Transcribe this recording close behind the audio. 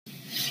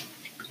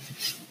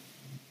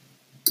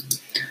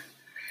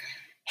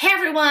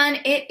everyone,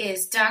 it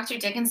is Dr.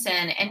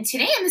 Dickinson, and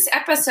today in this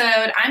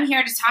episode, I'm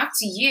here to talk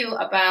to you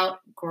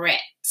about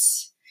grit.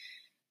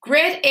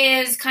 Grit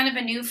is kind of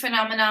a new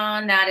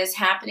phenomenon that is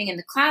happening in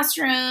the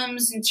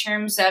classrooms in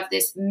terms of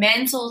this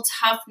mental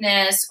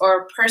toughness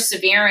or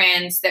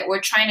perseverance that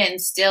we're trying to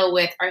instill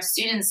with our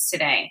students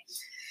today.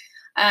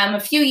 A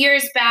few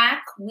years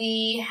back,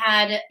 we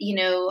had,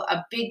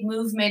 a big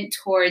movement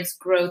towards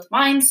growth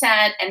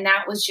mindset, and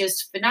that was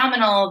just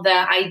phenomenal.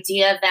 The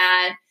idea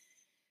that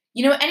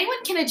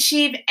anyone can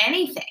achieve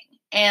anything,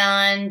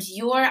 and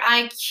your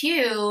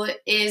IQ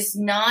is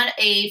not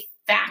a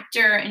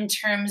factor in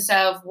terms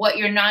of what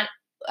you're not,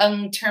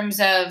 in terms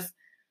of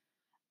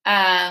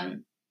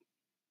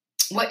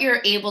what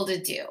you're able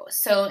to do.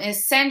 So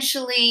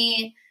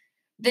essentially,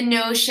 the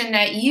notion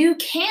that you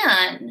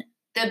can,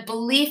 the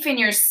belief in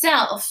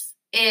yourself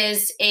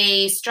is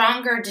a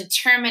stronger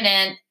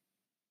determinant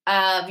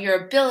of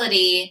your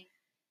ability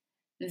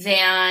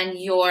than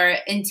your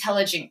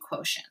intelligent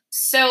quotient.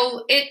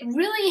 So it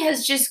really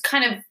has just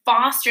kind of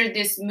fostered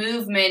this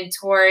movement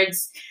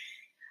towards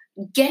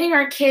getting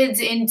our kids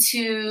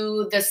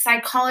into the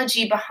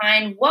psychology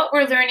behind what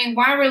we're learning,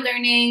 why we're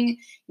learning,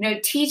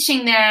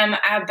 teaching them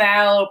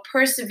about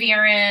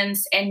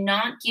perseverance and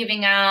not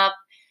giving up,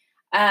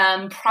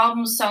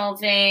 problem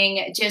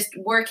solving, just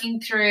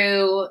working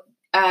through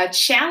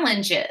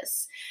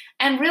challenges.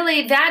 And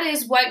really, that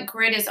is what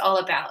grit is all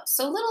about.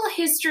 So a little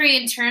history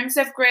in terms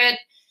of grit.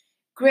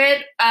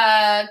 Grit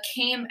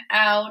came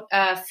out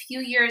a few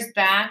years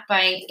back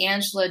by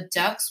Angela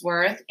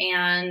Duckworth,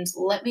 and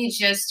let me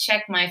just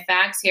check my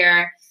facts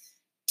here.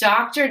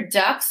 Dr.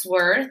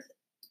 Duckworth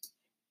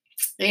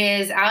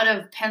is out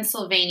of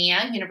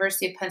Pennsylvania,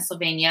 University of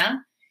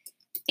Pennsylvania,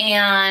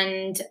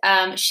 and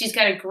she's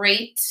got a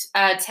great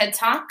TED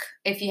Talk.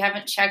 If you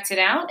haven't checked it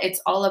out,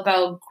 it's all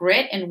about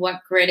grit and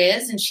what grit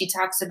is, and she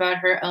talks about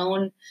her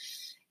own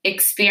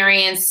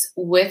experience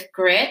with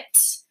grit.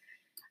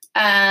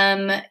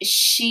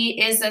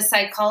 She is a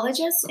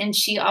psychologist, and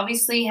she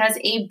obviously has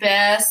a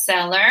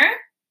bestseller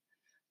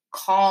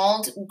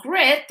called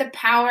Grit, The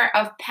Power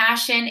of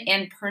Passion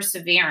and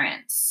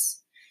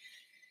Perseverance.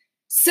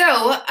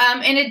 So,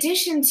 in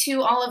addition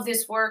to all of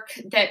this work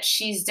that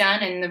she's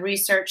done and the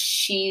research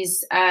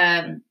she's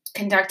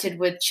conducted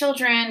with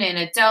children and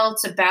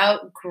adults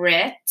about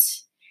grit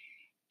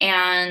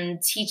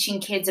and teaching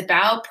kids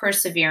about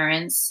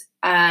perseverance,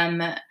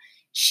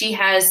 she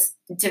has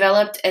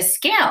developed a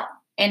scale,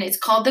 and it's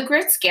called the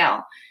Grit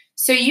Scale.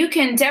 So you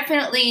can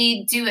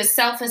definitely do a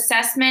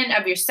self-assessment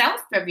of yourself,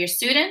 of your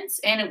students,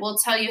 and it will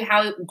tell you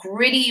how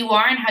gritty you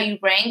are and how you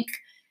rank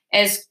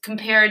as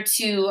compared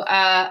to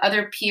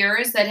other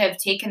peers that have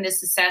taken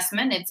this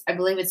assessment. I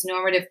believe it's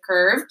normative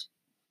curved.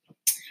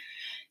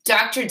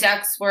 Dr.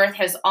 Duckworth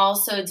has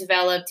also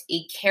developed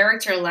a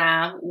character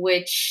lab,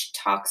 which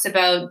talks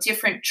about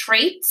different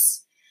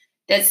traits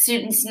that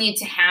students need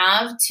to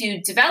have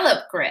to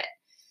develop grit.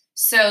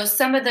 So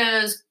some of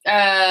those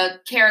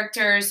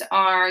characters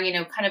are,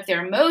 kind of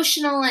their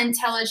emotional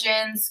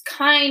intelligence,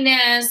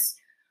 kindness,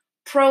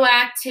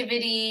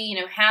 proactivity,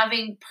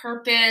 having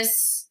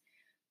purpose,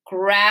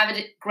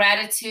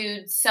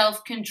 gratitude,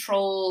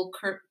 self-control,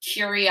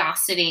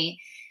 curiosity.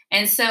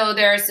 And so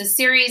there's a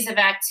series of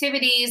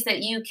activities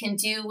that you can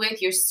do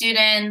with your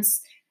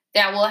students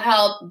that will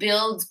help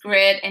build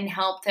grit and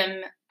help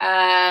them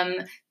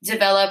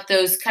develop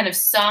those kind of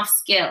soft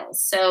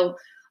skills. So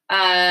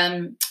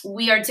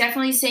we are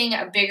definitely seeing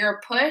a bigger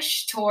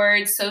push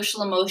towards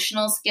social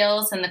emotional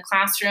skills in the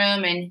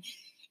classroom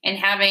and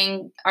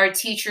having our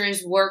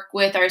teachers work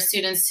with our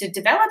students to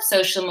develop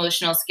social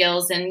emotional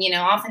skills. And,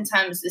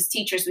 oftentimes as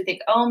teachers, we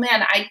think, oh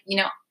man, I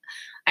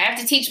have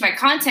to teach my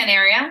content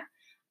area.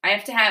 I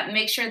have to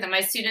make sure that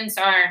my students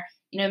are,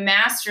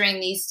 mastering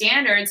these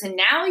standards. And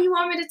now you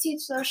want me to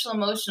teach social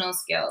emotional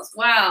skills.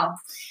 Wow.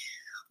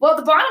 Well,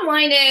 the bottom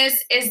line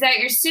is that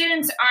your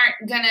students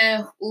aren't going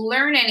to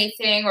learn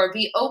anything or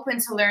be open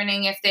to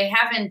learning if they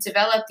haven't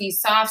developed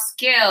these soft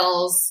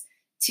skills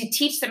to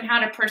teach them how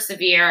to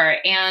persevere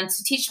and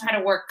to teach them how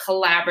to work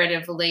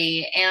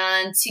collaboratively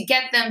and to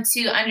get them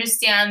to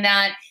understand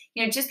that,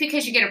 just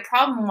because you get a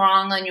problem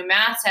wrong on your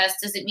math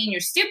test doesn't mean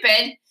you're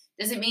stupid,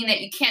 doesn't mean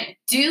that you can't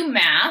do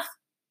math.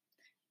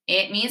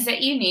 It means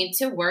that you need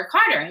to work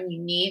harder and you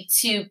need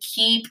to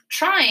keep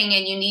trying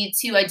and you need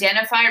to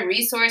identify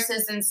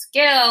resources and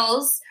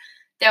skills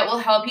that will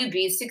help you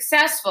be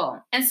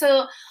successful. And so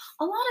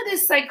a lot of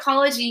this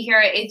psychology here,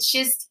 it's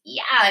just,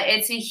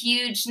 it's a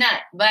huge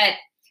nut. But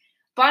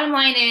bottom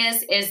line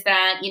is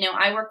that,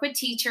 I work with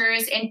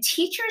teachers, and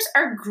teachers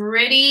are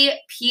gritty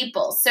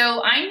people.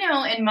 So I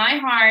know in my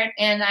heart,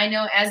 and I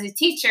know as a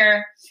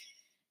teacher,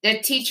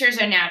 that teachers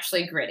are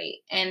naturally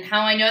gritty. And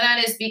how I know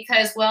that is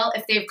because, well,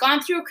 if they've gone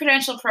through a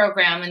credential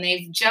program and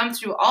they've jumped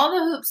through all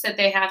the hoops that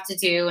they have to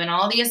do and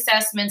all the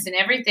assessments and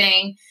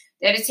everything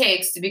that it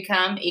takes to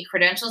become a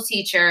credential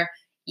teacher,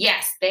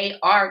 yes, they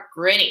are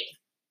gritty.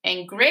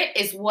 And grit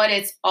is what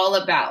it's all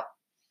about.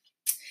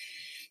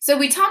 So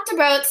we talked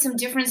about some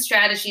different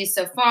strategies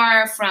so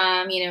far,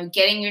 from,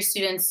 getting your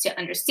students to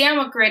understand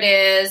what grit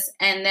is,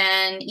 and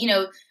then,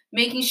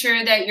 making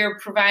sure that you're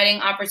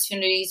providing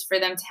opportunities for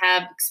them to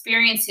have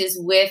experiences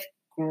with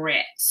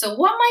grit. So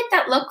what might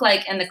that look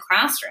like in the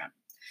classroom?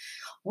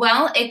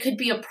 Well, it could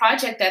be a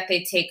project that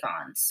they take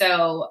on.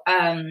 So,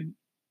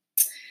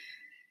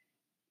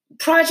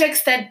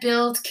 projects that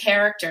build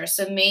character.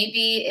 So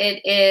maybe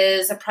it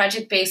is a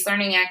project-based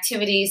learning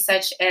activity,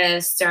 such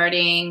as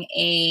starting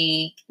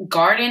a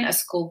garden, a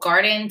school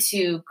garden,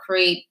 to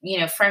create,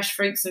 fresh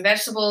fruits and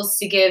vegetables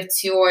to give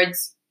to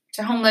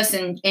homeless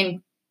and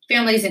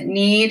families in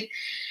need,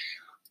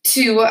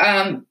 to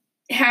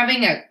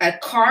having a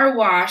car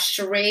wash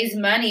to raise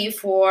money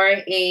for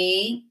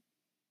a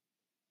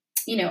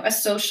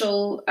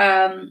social,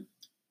 a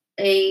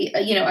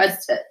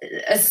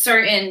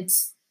certain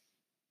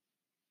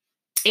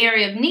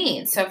area of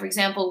need. So, for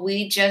example,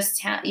 we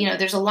just have,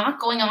 there's a lot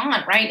going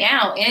on right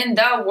now in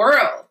the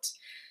world.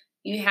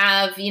 You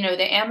have,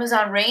 the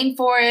Amazon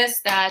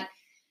rainforest that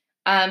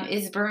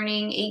is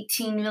burning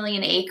 18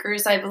 million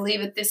acres, I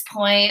believe, at this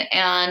point.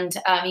 And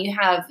you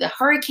have the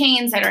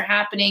hurricanes that are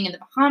happening in the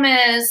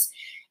Bahamas,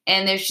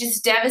 and there's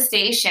just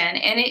devastation.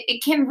 And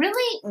it can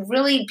really,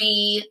 really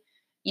be,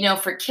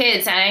 for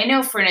kids, and I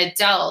know for an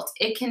adult,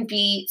 it can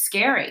be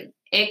scary.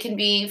 It can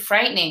be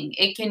frightening.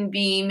 It can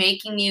be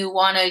making you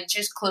want to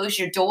just close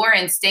your door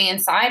and stay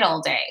inside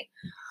all day.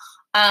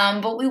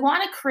 But we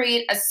want to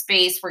create a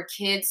space where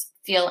kids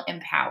feel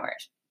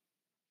empowered.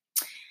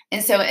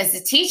 And so as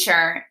a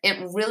teacher,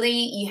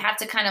 you have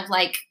to kind of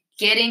like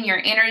get in your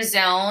inner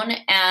zone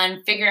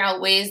and figure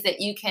out ways that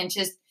you can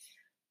just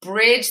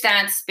bridge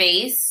that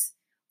space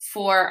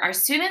for our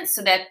students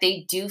so that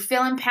they do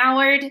feel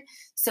empowered.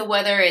 So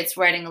whether it's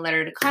writing a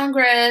letter to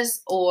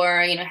Congress,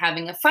 or,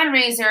 having a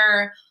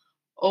fundraiser,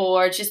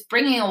 or just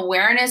bringing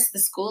awareness to the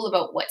school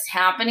about what's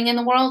happening in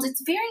the world,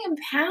 it's very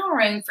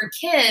empowering for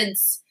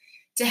kids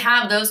to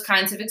have those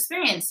kinds of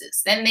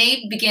experiences. Then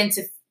they begin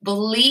to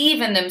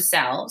believe in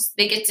themselves.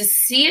 They get to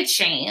see a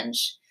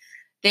change.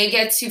 They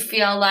get to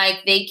feel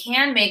like they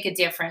can make a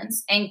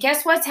difference. And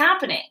guess what's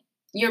happening?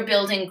 You're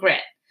building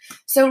grit.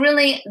 So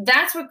really,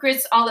 that's what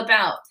grit's all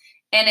about.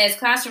 And as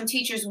classroom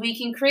teachers, we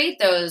can create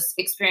those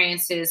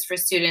experiences for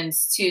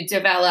students to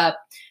develop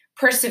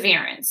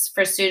perseverance,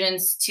 for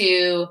students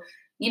to,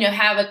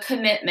 have a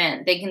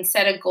commitment. They can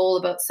set a goal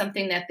about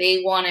something that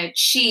they want to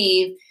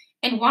achieve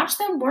and watch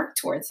them work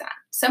towards that,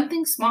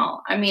 something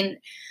small. I mean,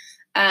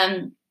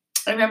 I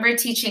remember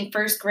teaching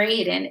first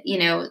grade, and,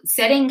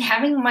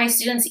 having my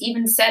students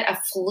even set a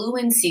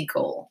fluency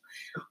goal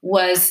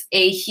was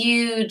a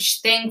huge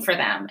thing for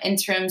them, in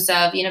terms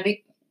of,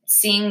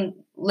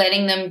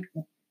 letting them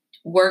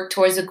work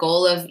towards a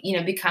goal of,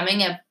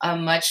 becoming a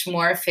much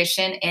more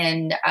efficient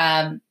and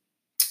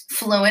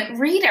fluent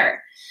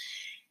reader.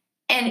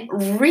 And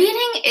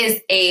reading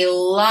is a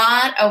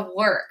lot of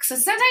work. So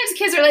sometimes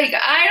kids are like,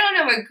 I don't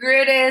know what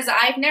grit is.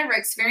 I've never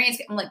experienced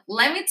it. I'm like,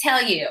 let me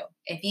tell you,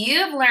 if you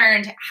have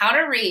learned how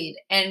to read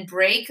and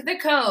break the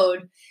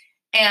code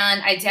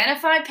and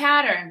identify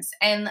patterns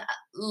and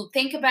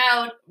think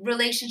about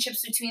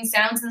relationships between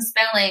sounds and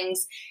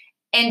spellings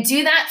and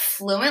do that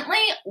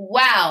fluently,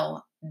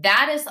 wow,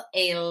 that is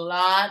a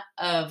lot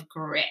of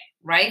grit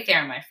right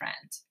there, my friend.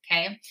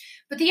 Okay.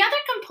 But the other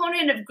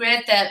component of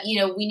grit that,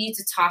 we need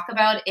to talk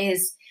about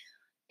is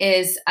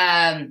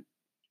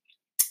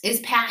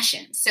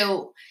passion.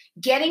 So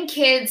getting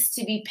kids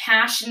to be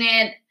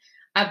passionate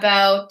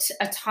about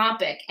a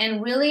topic,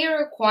 and really it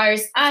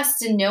requires us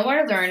to know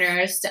our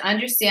learners, to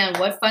understand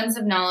what funds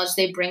of knowledge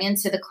they bring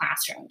into the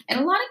classroom.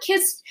 And a lot of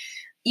kids,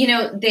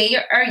 they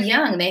are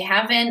young. They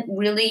haven't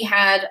really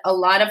had a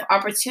lot of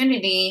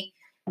opportunity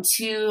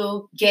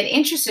to get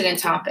interested in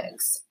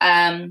topics.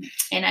 And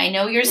I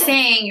know you're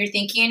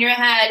thinking in your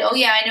head, oh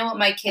yeah, I know what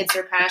my kids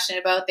are passionate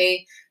about.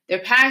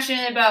 They're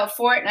passionate about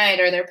Fortnite,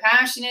 or they're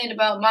passionate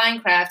about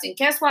Minecraft. And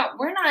guess what?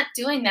 We're not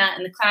doing that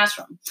in the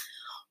classroom.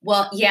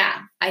 Well,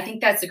 yeah, I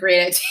think that's a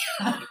great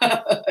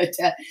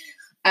idea.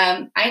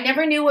 I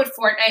never knew what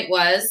Fortnite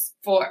was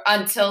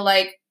until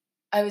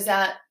I was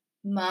at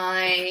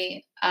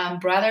my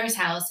brother's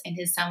house and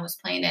his son was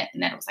playing it,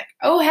 and then it was like,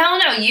 oh hell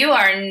no, you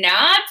are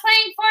not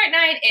playing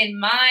Fortnite in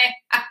my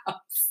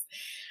house.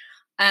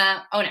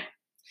 Oh no.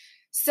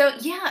 So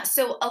yeah,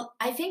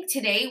 I think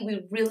today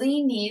we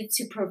really need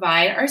to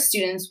provide our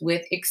students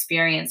with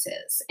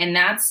experiences, and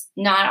that's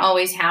not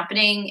always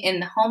happening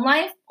in the home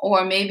life,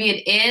 or maybe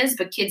it is,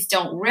 but kids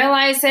don't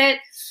realize it.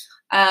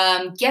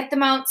 Get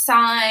them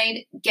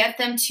outside, get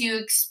them to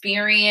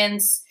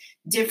experience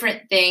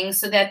different things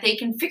so that they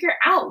can figure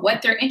out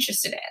what they're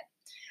interested in.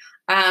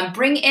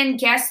 Bring in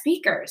guest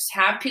speakers,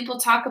 have people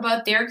talk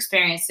about their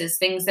experiences,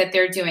 things that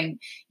they're doing.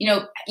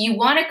 You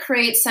want to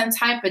create some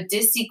type of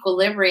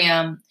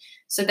disequilibrium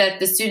so that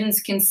the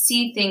students can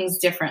see things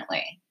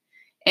differently.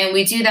 And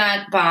we do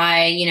that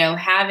by,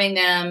 having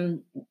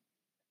them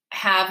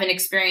have an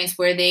experience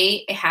where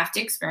they have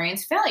to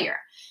experience failure.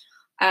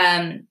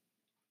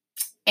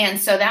 And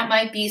so that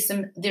might be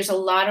there's a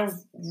lot of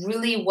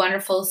really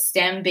wonderful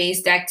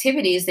STEM-based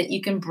activities that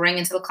you can bring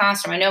into the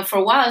classroom. I know for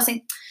a while I was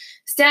like,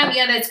 STEM,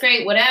 yeah, that's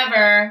great,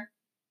 whatever.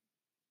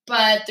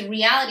 But the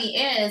reality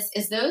is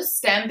those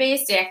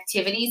STEM-based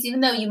activities, even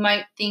though you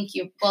might think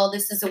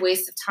this is a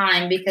waste of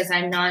time because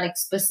I'm not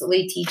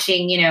explicitly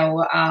teaching,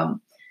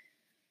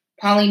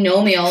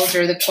 polynomials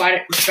or the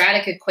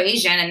quadratic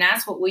equation, and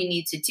that's what we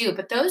need to do.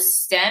 But those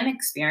STEM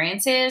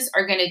experiences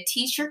are going to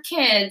teach your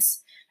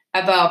kids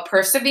about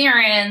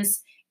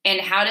perseverance and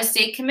how to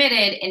stay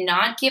committed and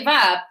not give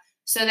up.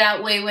 So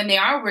that way, when they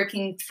are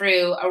working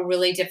through a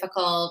really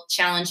difficult,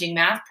 challenging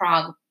math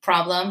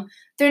problem,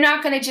 they're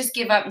not going to just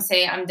give up and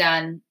say, I'm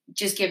done,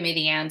 just give me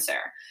the answer.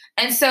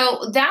 And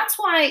so that's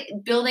why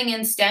building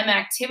in STEM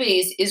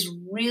activities is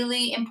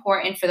really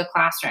important for the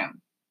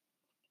classroom.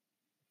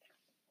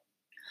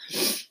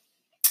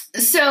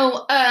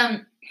 So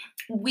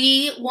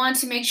we want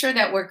to make sure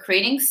that we're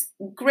creating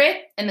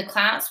grit in the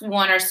class. We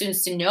want our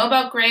students to know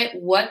about grit,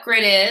 what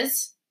grit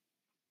is.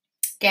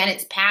 Again,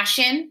 it's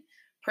passion,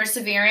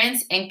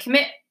 perseverance, and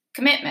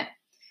commitment.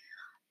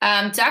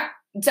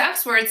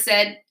 Duckworth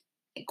said,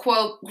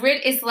 quote,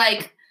 "Grit is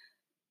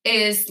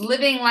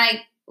living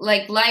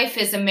like life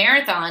is a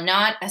marathon,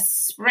 not a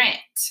sprint."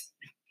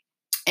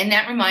 And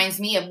that reminds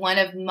me of one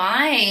of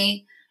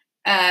my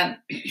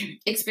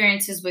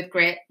experiences with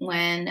grit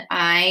when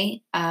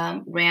I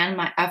ran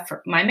a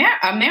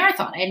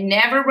marathon. I'd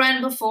never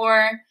run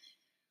before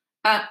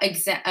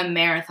a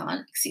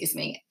marathon,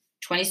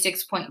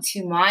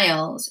 26.2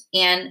 miles.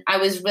 And I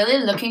was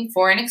really looking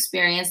for an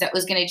experience that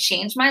was going to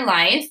change my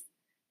life.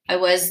 I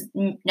was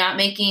not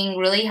making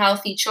really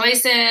healthy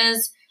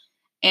choices,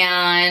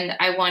 and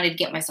I wanted to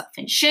get myself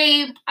in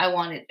shape. I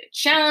wanted to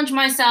challenge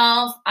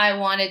myself. I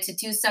wanted to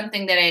do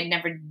something that I had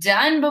never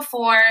done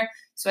before.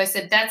 So I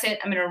said, that's it.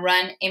 I'm going to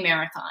run a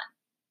marathon.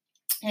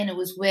 And it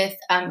was it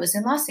was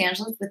in Los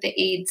Angeles with the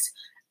AIDS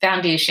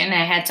Foundation.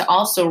 I had to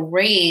also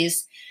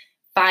raise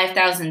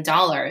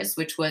 $5,000,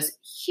 which was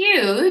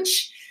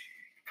huge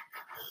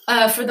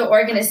for the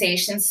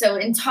organization.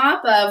 So on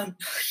top of,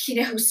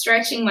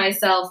 stretching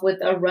myself with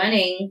a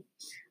running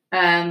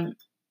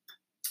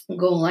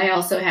goal, I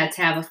also had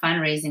to have a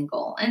fundraising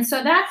goal. And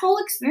so that whole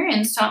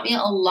experience taught me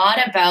a lot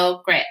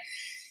about grit.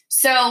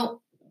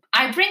 So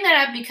I bring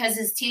that up because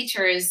as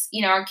teachers,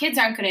 our kids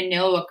aren't going to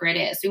know what grit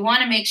is. We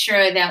want to make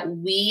sure that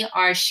we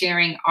are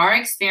sharing our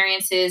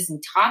experiences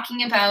and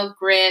talking about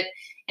grit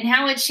and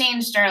how it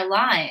changed our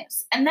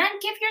lives. And then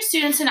give your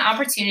students an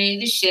opportunity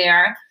to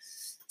share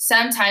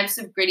some types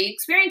of gritty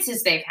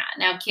experiences they've had.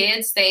 Now,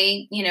 kids,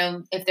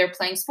 if they're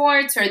playing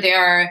sports or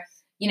they're,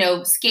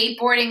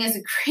 skateboarding is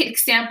a great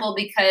example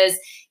because,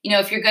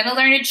 if you're going to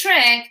learn a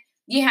trick,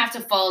 you have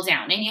to fall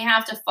down and you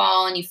have to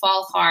fall and you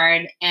fall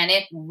hard and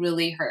it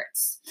really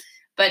hurts.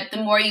 But the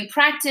more you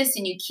practice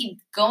and you keep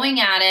going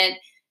at it,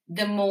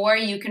 the more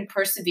you can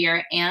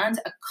persevere and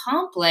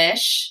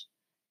accomplish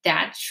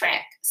that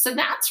trick. So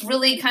that's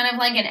really kind of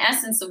like an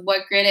essence of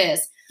what grit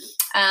is.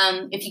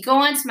 If you go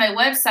onto my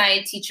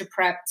website, Teacher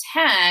Prep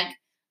Tech,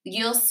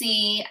 you'll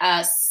see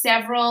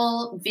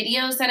several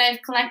videos that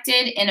I've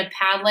collected in a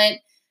Padlet.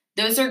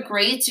 Those are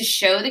great to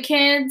show the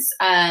kids.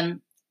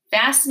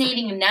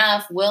 Fascinating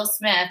enough, Will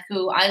Smith,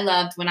 who I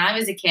loved when I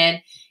was a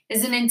kid,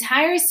 is an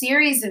entire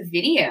series of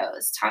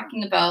videos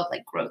talking about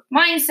like growth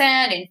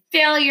mindset and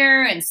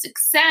failure and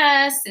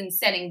success and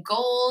setting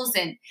goals.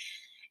 And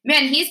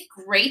man, he's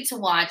great to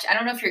watch. I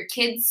don't know if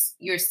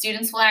your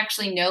students will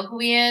actually know who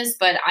he is,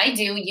 but I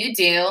do, you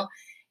do.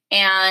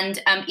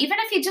 And even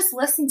if you just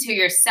listen to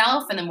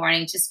yourself in the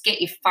morning, just get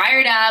you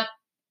fired up,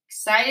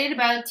 excited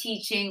about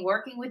teaching,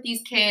 working with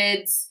these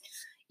kids.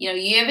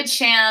 You have a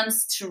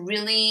chance to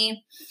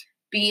really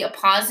be a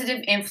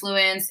positive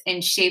influence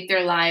and shape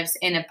their lives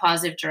in a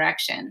positive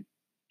direction.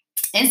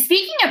 And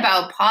speaking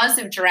about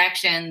positive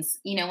directions,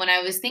 when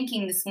I was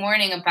thinking this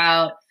morning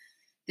about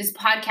this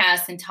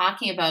podcast and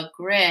talking about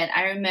grit,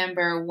 I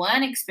remember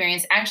one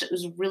experience, actually it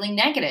was really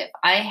negative,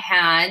 I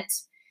had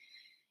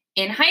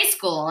in high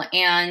school.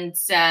 And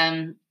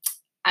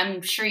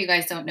I'm sure you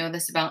guys don't know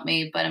this about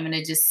me, but I'm going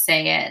to just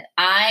say it.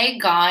 I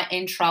got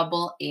in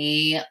trouble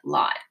a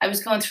lot. I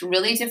was going through a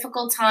really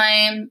difficult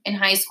time in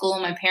high school.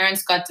 My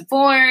parents got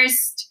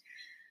divorced.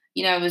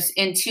 I was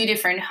in 2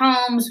 different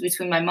homes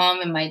between my mom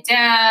and my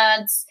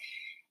dad's.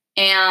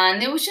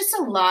 And there was just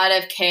a lot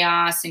of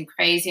chaos and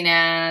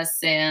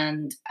craziness.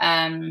 And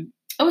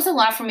it was a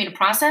lot for me to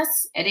process.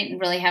 I didn't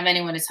really have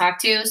anyone to talk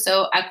to.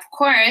 So, of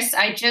course,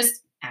 I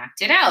just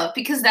acted out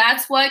because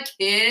that's what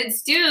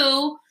kids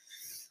do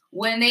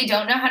when they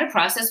don't know how to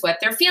process what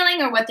they're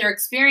feeling or what they're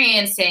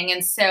experiencing.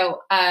 And so,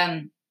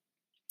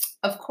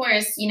 of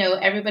course,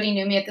 everybody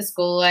knew me at the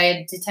school. I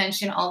had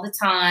detention all the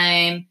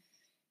time,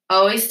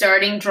 always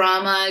starting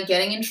drama,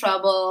 getting in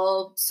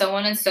trouble, so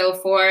on and so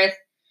forth.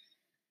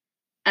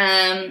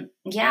 I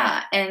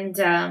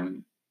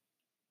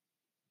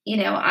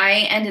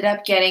ended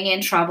up getting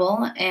in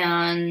trouble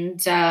and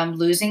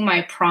losing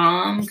my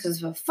prom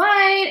because of a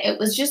fight. It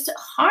was just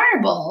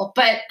horrible.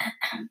 But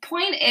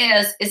point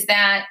is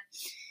that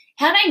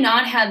had I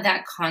not had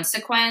that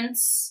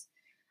consequence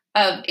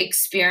of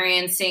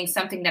experiencing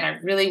something that I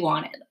really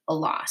wanted, a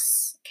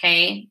loss,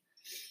 okay,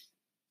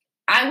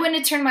 I wouldn't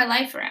have turned my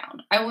life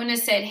around. I wouldn't have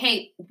said,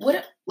 hey, what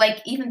am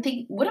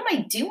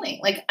I doing?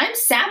 Like, I'm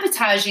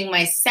sabotaging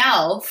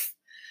myself.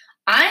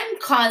 I'm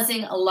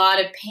causing a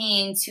lot of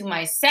pain to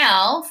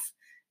myself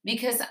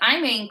because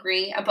I'm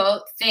angry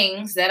about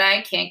things that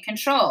I can't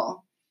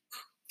control.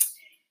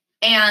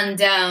 And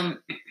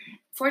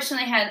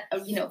fortunately, I had,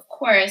 of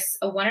course,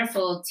 a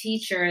wonderful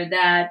teacher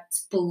that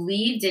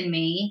believed in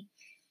me.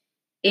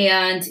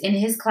 And in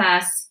his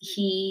class,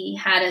 he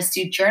had us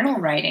do journal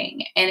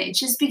writing. And it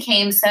just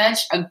became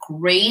such a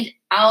great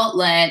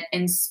outlet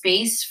and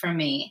space for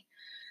me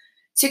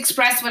to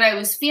express what I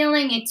was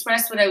feeling,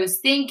 express what I was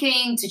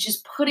thinking, to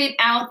just put it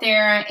out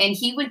there. And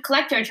he would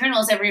collect our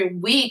journals every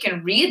week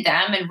and read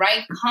them and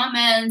write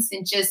comments,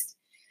 and just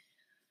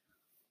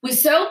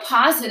was so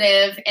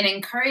positive and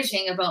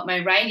encouraging about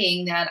my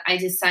writing that I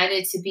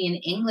decided to be an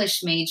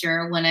English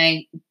major when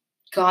I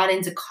got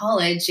into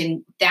college.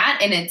 And that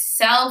in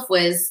itself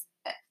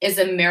is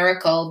a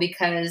miracle,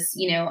 because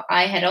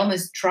I had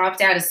almost dropped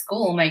out of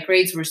school. My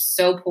grades were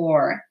so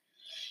poor.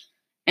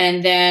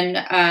 And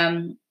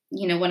then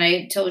when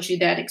I told you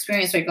that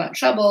experience where I got in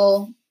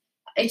trouble,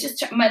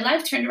 my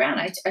life turned around.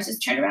 I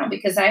just turned around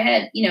because I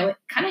had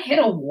kind of hit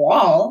a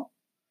wall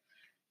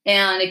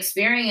and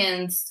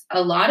experienced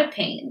a lot of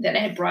pain that I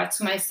had brought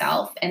to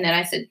myself. And then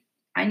I said,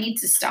 I need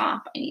to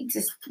stop. I need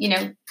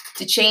to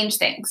to change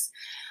things.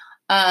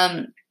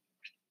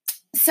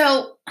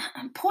 So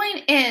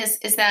point is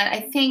that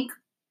I think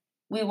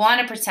we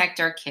want to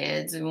protect our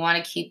kids. We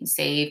want to keep them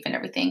safe and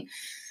everything,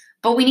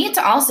 but we need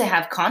to also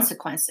have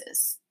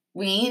consequences.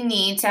 We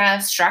need to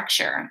have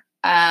structure.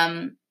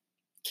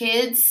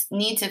 Kids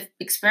need to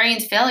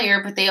experience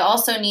failure, but they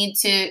also need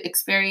to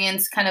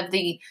experience kind of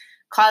the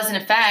cause and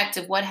effect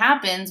of what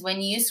happens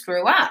when you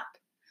screw up.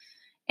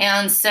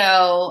 And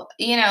so,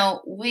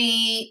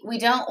 we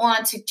don't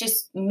want to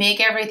just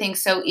make everything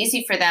so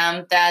easy for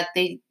them that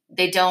they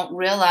don't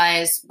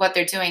realize what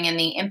they're doing and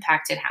the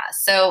impact it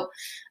has. So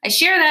I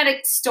share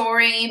that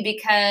story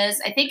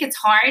because I think it's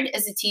hard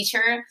as a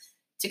teacher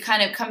to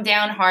kind of come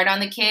down hard on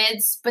the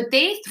kids, but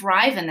they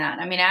thrive in that.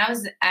 I mean, I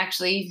was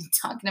actually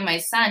talking to my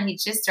son. He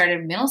just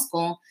started middle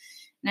school.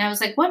 And I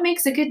was like, what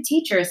makes a good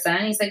teacher,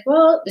 son? He's like,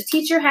 well, the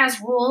teacher has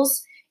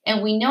rules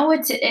and we know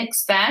what to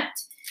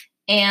expect.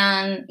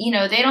 And,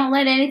 they don't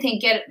let anything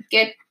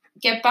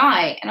get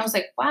by. And I was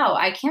like, wow,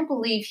 I can't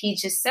believe he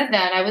just said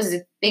that. I was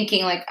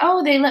thinking like,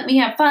 oh, they let me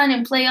have fun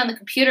and play on the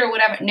computer or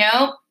whatever.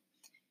 No,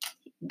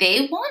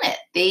 they want it.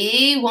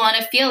 They want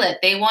to feel it.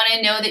 They want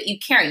to know that you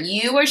care.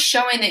 You are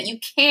showing that you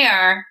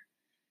care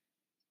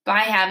by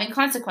having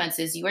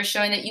consequences. You are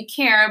showing that you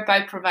care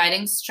by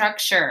providing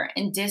structure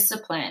and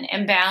discipline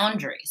and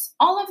boundaries.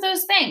 All of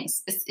those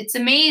things. It's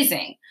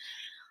amazing.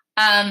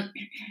 An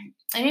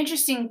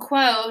interesting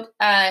quote,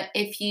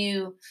 if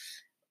you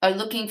are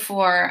looking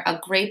for a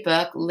great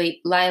book,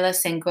 Lila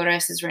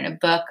Sangores has written a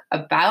book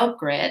about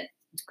grit.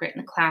 It's Grit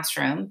in the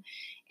Classroom.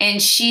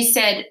 And she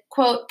said,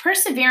 quote,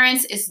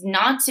 perseverance is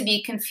not to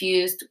be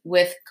confused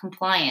with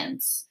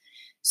compliance.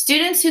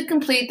 Students who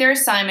complete their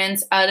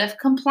assignments out of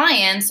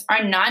compliance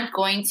are not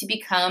going to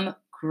become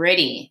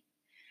gritty.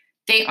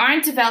 They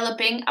aren't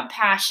developing a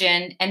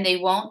passion and they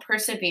won't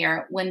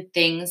persevere when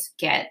things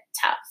get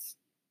tough.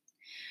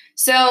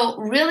 So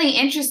really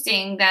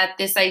interesting that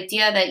this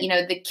idea that,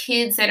 the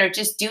kids that are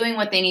just doing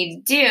what they need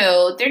to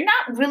do, they're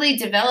not really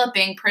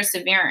developing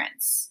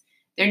perseverance.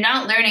 They're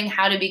not learning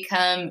how to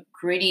become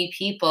gritty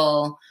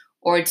people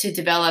or to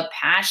develop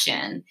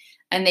passion,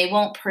 and they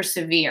won't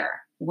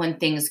persevere when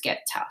things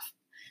get tough.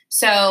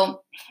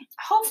 So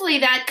hopefully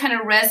that kind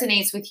of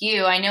resonates with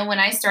you. I know when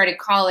I started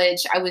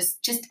college, I was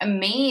just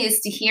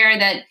amazed to hear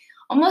that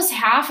almost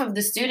half of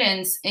the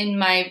students in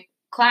my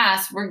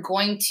class were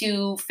going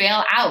to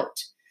fail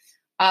out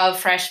of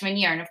freshman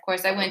year. And of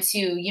course, I went to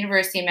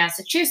University of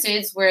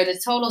Massachusetts, where the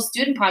total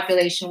student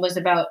population was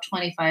about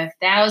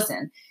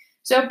 25,000.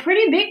 So a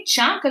pretty big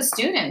chunk of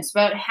students,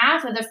 about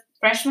half of the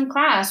freshman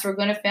class, were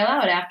going to fail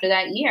out after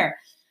that year.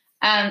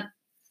 And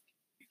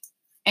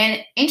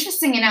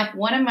interesting enough,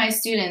 one of my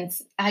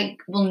students, I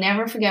will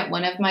never forget,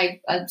 one of my,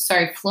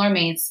 floor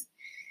mates,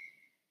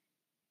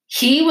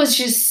 he was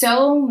just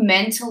so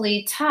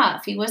mentally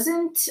tough. He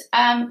wasn't,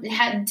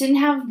 didn't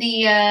have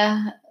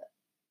the,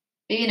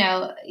 he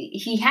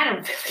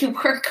had to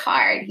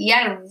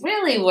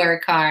really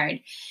work hard.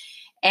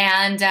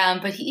 And,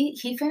 but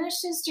he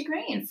finished his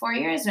degree in 4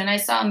 years, and I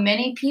saw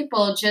many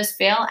people just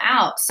fail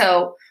out.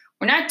 So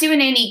we're not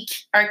doing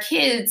our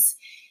kids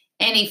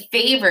any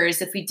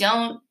favors if we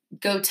don't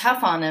go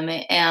tough on them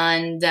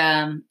and,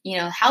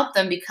 help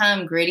them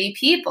become gritty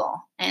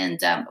people.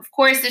 And, of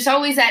course, there's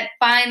always that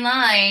fine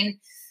line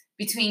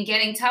between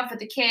getting tough with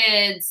the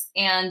kids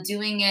and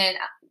doing it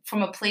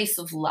from a place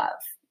of love.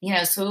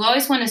 So we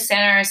always want to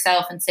center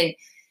ourselves and say,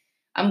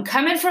 I'm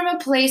coming from a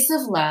place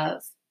of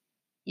love.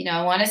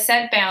 I want to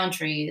set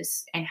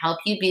boundaries and help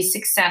you be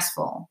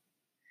successful.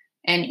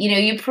 And,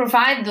 you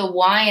provide the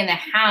why and the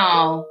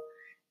how.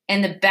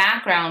 and the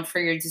background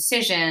for your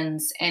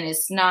decisions. And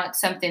it's not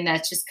something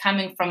that's just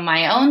coming from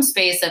my own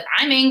space of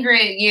I'm angry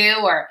at you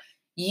or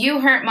you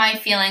hurt my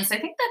feelings. I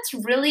think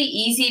that's really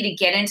easy to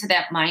get into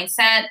that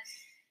mindset.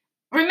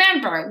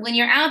 Remember, when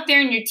you're out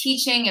there and you're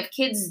teaching, if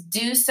kids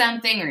do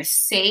something or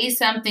say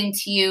something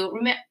to you,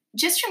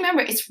 just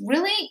remember, it's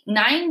really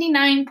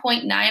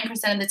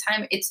 99.9% of the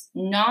time, it's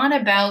not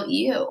about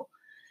you.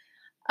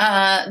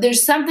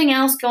 There's something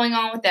else going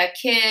on with that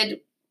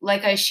kid.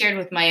 Like I shared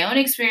with my own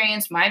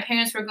experience, my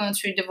parents were going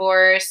through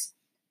divorce.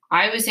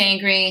 I was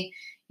angry.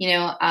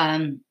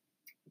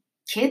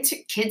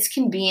 Kids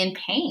can be in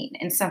pain,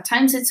 and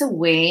sometimes it's a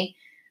way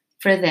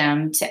for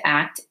them to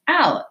act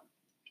out.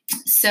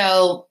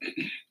 So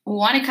we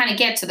want to kind of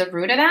get to the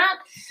root of that.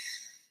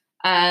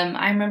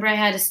 I remember I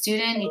had a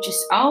student who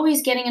just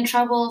always getting in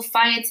trouble,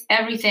 fights,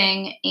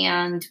 everything,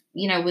 and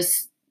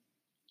was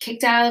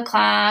kicked out of the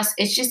class.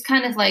 It's just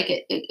kind of like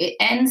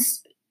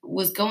it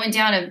was going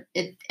down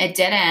a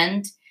dead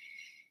end.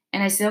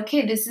 And I said,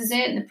 okay, this is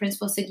it. And the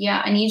principal said,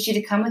 yeah, I need you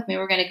to come with me.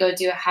 We're going to go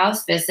do a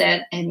house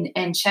visit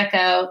and check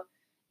out,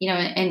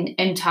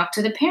 and talk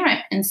to the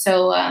parent. And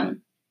so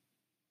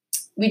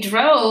we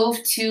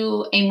drove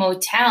to a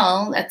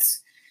motel.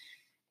 That's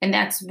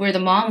where the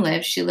mom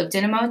lived. She lived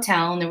in a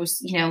motel, and there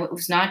was, it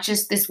was not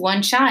just this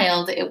one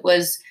child.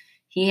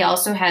 He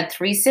also had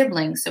 3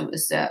 siblings. So it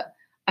was a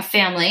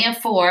family of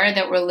 4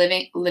 that were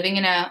living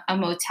in a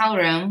motel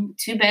room,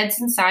 2 beds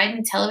inside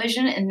and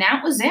television, and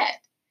that was it.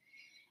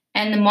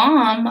 And the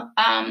mom,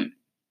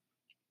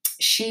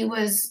 she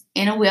was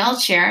in a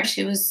wheelchair.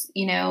 She was,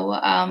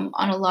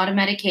 on a lot of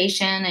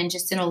medication and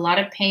just in a lot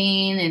of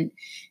pain and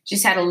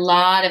just had a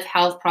lot of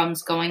health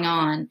problems going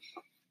on.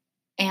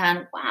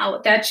 And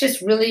wow, that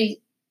just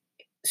really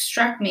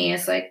struck me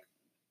as like,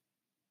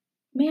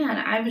 man,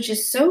 I was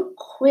just so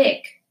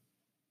quick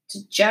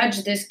to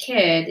judge this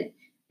kid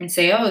and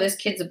say, oh, this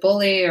kid's a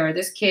bully, or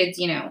this kid's,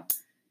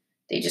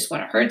 they just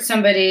want to hurt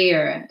somebody,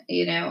 or,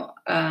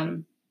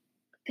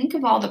 think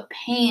of all the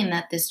pain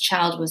that this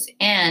child was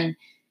in,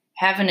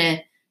 having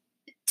to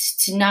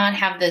not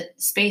have the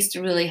space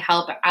to really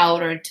help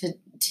out, or to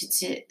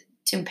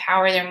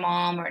empower their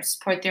mom or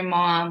support their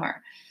mom,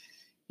 or,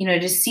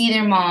 to see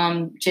their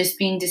mom just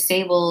being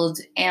disabled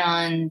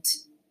and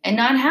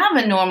not have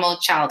a normal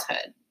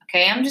childhood.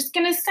 Okay. I'm just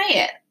going to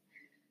say it.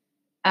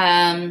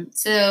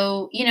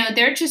 So,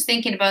 they're just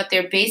thinking about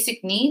their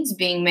basic needs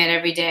being met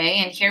every day.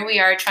 And here we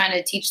are trying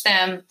to teach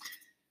them,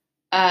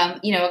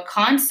 a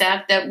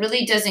concept that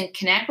really doesn't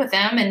connect with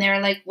them. And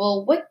they're like,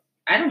 well,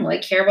 I don't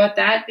really care about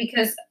that,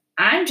 because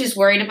I'm just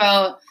worried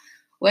about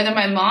whether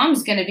my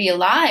mom's going to be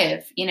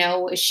alive,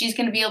 if she's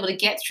going to be able to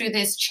get through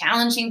this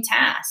challenging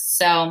task.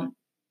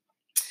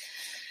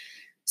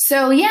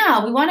 So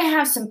yeah, we want to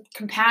have some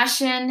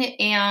compassion,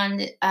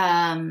 and,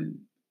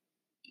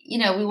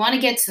 we want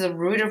to get to the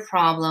root of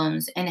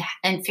problems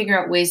and figure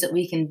out ways that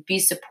we can be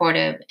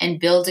supportive and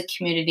build a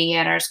community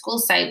at our school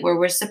site where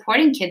we're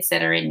supporting kids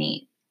that are in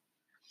need.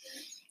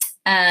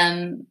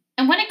 And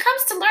when it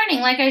comes to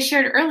learning, like I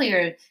shared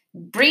earlier,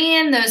 bringing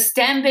in those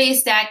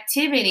STEM-based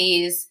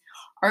activities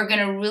are going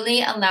to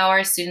really allow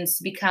our students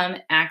to become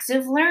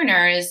active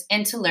learners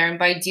and to learn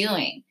by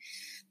doing.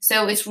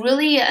 So it's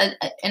really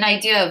an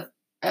idea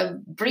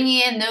of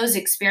bringing in those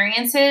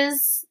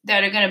experiences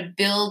that are going to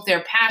build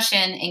their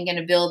passion and going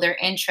to build their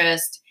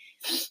interest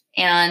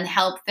and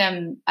help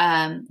them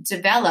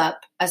develop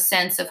a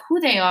sense of who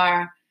they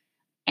are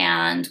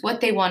and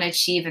what they want to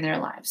achieve in their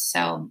lives.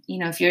 So,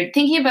 if you're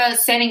thinking about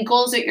setting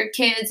goals with your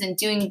kids and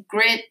doing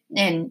grit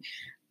and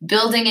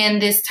building in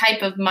this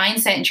type of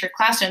mindset into your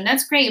classroom,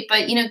 that's great.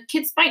 But,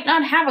 kids might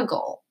not have a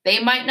goal.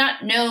 They might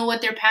not know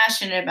what they're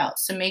passionate about.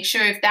 So make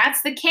sure, if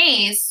that's the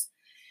case,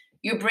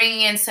 you're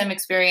bringing in some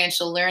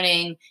experiential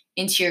learning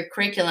into your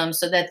curriculum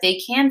so that they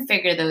can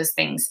figure those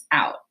things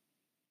out.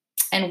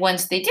 And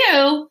once they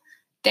do,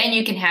 then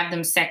you can have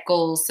them set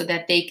goals so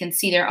that they can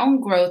see their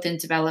own growth and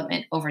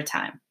development over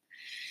time.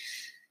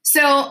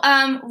 So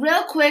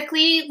real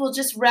quickly, we'll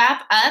just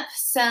wrap up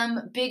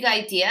some big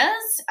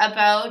ideas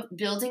about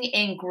building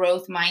a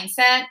growth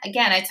mindset.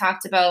 Again, I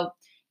talked about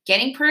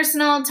getting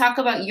personal, talk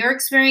about your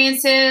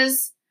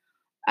experiences,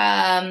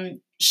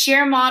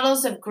 share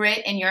models of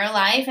grit in your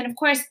life. And of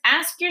course,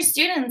 ask your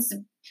students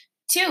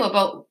too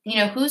about,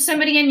 who's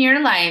somebody in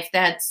your life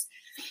that's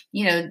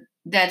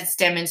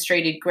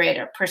demonstrated grit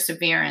or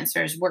perseverance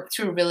or has worked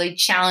through a really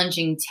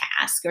challenging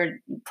task or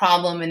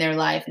problem in their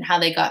life and how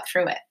they got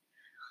through it.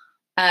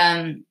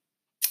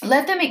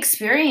 Let them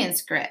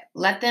experience grit.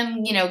 Let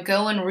them,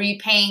 go and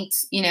repaint,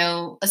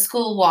 a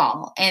school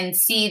wall and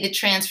see the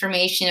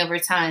transformation over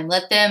time.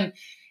 Let them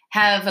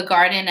have a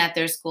garden at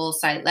their school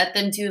site. Let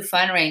them do a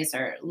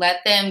fundraiser. Let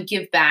them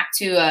give back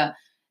to a,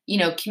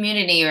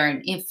 community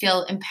or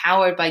feel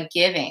empowered by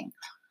giving.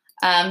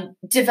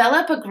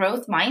 Develop a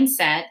growth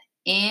mindset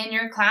in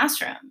your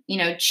classroom.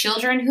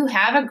 Children who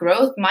have a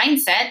growth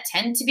mindset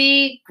tend to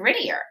be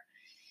grittier.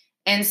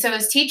 And so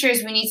as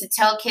teachers, we need to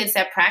tell kids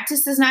that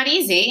practice is not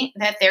easy,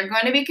 that they're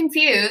going to be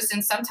confused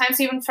and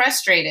sometimes even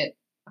frustrated.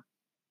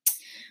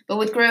 But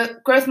with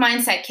growth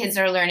mindset, kids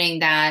are learning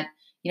that,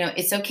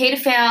 it's okay to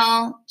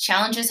fail.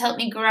 Challenges help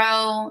me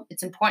grow.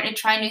 It's important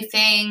to try new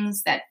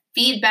things. That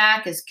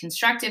feedback is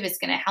constructive. It's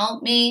going to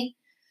help me.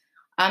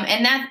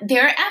 And that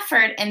their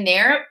effort and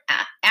their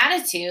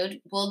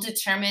attitude will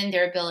determine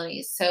their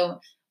abilities. So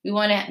we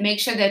want to make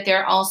sure that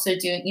they're also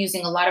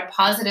using a lot of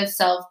positive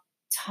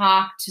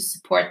self-talk to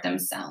support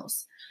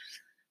themselves.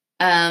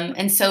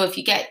 And so if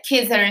you get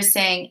kids that are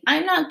saying,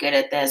 I'm not good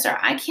at this, or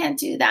I can't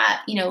do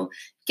that,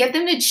 get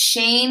them to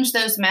change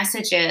those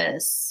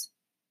messages.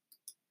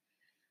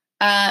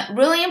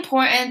 Really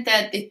important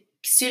that the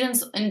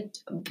students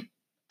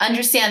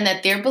understand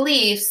that their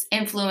beliefs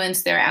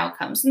influence their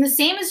outcomes. And the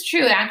same is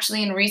true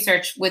actually in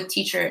research with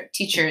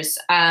teachers.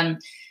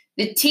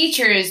 The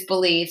teacher's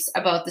beliefs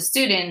about the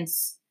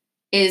students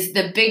is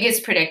the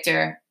biggest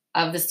predictor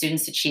of the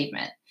student's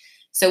achievement.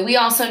 So we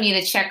also need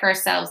to check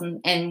ourselves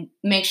and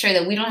make sure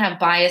that we don't have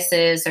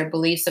biases or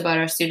beliefs about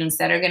our students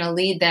that are going to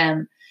lead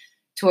them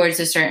towards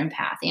a certain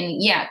path.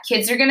 And yeah,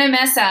 kids are going to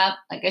mess up.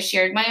 Like I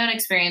shared my own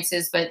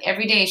experiences, but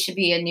every day should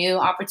be a new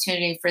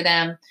opportunity for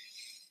them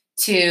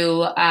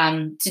to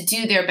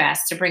do their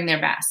best, to bring their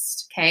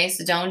best. Okay,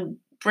 so don't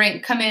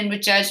come in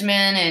with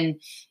judgment and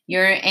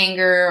your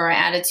anger or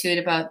attitude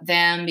about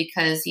them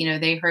because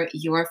they hurt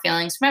your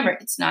feelings. Remember,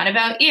 it's not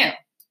about you.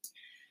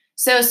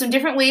 So some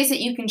different ways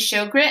that you can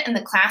show grit in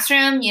the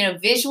classroom.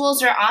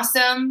 Visuals are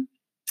awesome.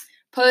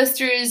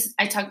 Posters,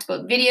 I talked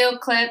about video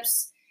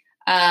clips,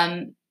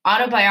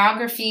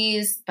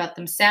 autobiographies about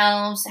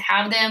themselves.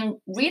 Have them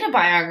read a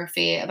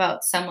biography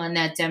about someone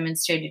that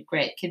demonstrated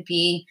grit. Could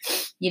be,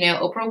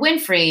 Oprah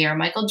Winfrey or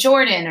Michael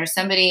Jordan or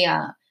somebody.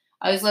 I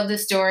always love the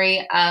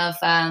story of,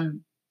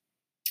 I'm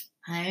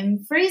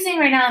freezing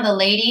right now, the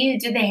lady who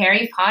did the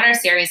Harry Potter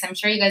series. I'm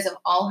sure you guys have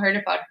all heard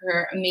about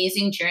her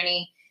amazing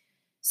journey.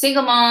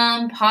 Single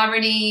mom,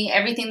 poverty,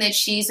 everything that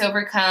she's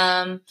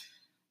overcome,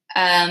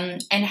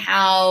 and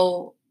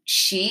how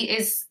she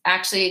is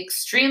actually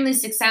extremely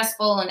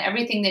successful in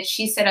everything that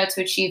she set out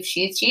to achieve.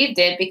 She achieved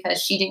it because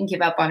she didn't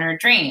give up on her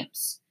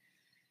dreams.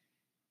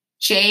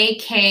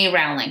 J.K.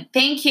 Rowling.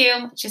 Thank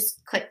you.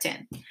 Just clicked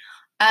in.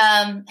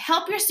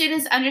 Help your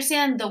students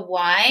understand the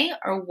why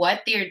or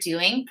what they're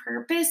doing.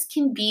 Purpose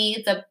can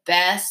be the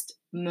best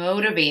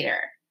motivator.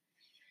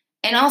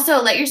 And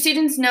also let your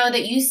students know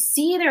that you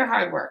see their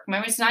hard work.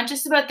 Remember, it's not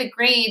just about the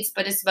grades,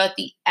 but it's about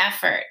the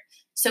effort.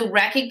 So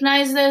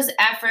recognize those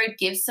effort,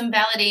 give some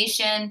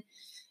validation,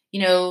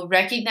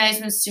 recognize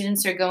when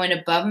students are going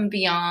above and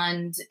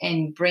beyond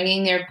and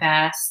bringing their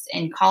best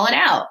and call it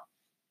out.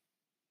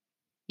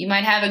 You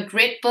might have a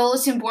grit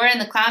bulletin board in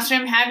the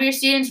classroom. Have your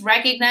students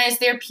recognize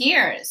their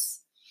peers.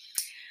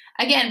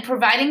 Again,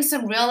 providing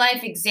some real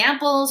life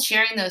examples,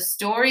 sharing those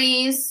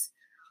stories.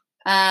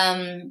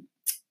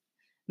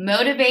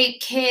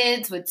 Motivate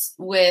kids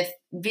with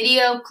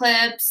video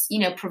clips,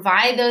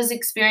 provide those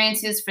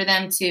experiences for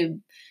them to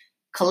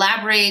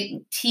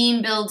collaborate,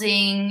 team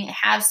building,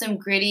 have some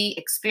gritty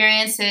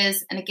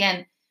experiences. And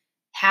again,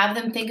 have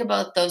them think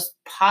about those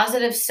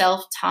positive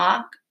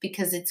self-talk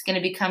because it's going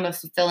to become a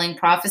fulfilling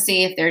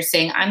prophecy. If they're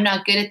saying, I'm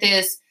not good at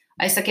this,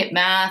 I suck at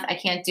math, I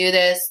can't do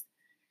this.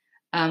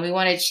 We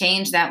want to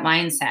change that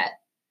mindset.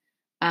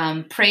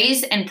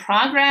 Praise and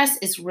progress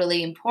is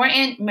really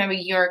important. Remember,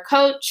 you're a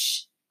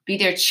coach. Be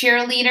their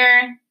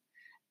cheerleader,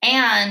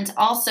 and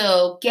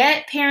also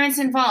get parents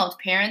involved.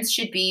 Parents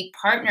should be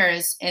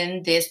partners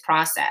in this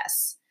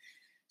process.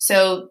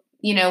 So,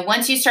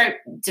 once you start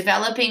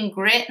developing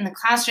grit in the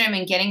classroom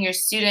and getting your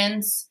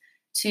students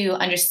to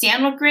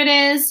understand what grit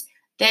is,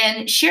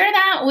 then share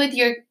that with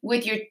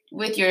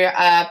your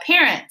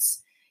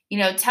parents.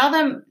 Tell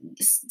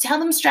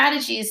them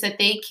strategies that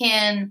they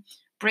can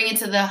bring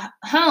into the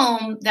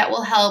home that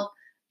will help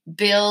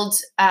build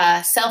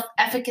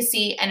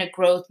self-efficacy and a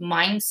growth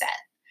mindset.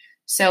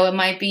 So it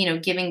might be,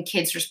 giving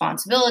kids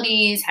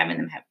responsibilities, having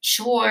them have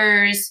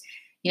chores.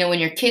 When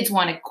your kids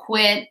want to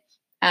quit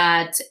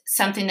at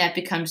something that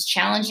becomes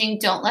challenging,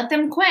 don't let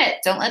them quit.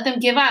 Don't let them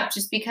give up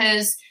just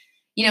because,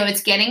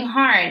 it's getting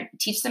hard.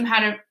 Teach them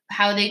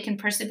how they can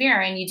persevere.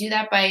 And you do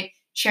that by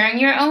sharing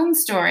your own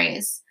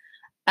stories.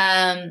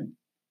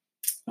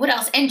 What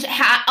else? And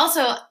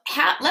also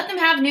let them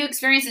have new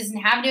experiences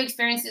and have new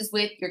experiences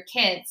with your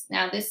kids.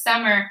 Now, this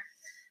summer,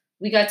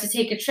 we got to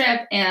take a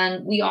trip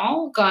and we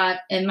all got,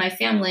 in my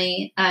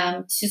family,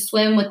 to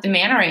swim with the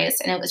manta rays.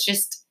 And it was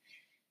just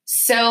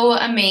so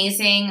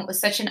amazing. It was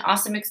such an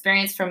awesome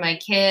experience for my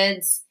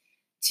kids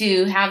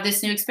to have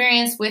this new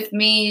experience with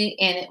me.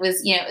 And it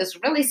was, it was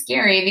really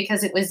scary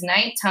because it was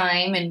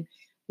nighttime and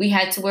we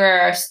had to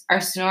wear our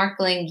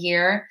snorkeling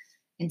gear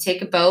and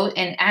take a boat.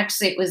 And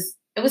actually it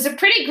was a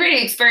pretty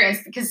gritty experience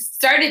because it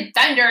started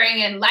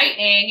thundering and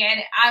lightning.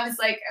 And I was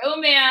like, oh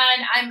man,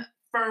 I'm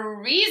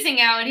freezing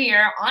out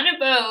here on a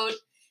boat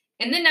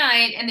in the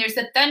night. And there's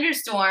a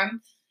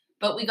thunderstorm.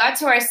 But we got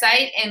to our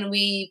site and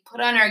we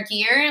put on our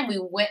gear and we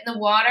went in the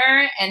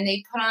water and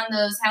they put on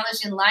those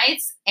halogen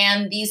lights.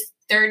 And these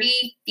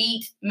 30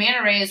 feet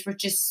manta rays were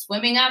just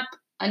swimming up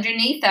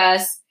underneath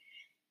us.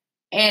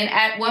 And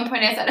at one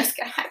point, I thought I was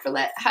going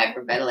to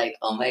hyperventilate.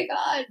 Oh my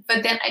God.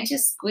 But then I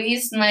just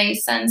squeezed my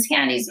son's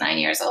hand. He's 9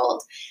 years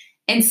old,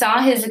 and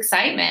saw his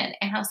excitement.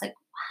 And I was like,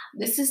 wow,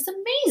 this is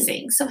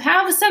amazing. So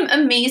have some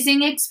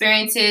amazing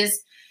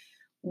experiences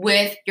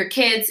with your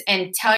kids and tell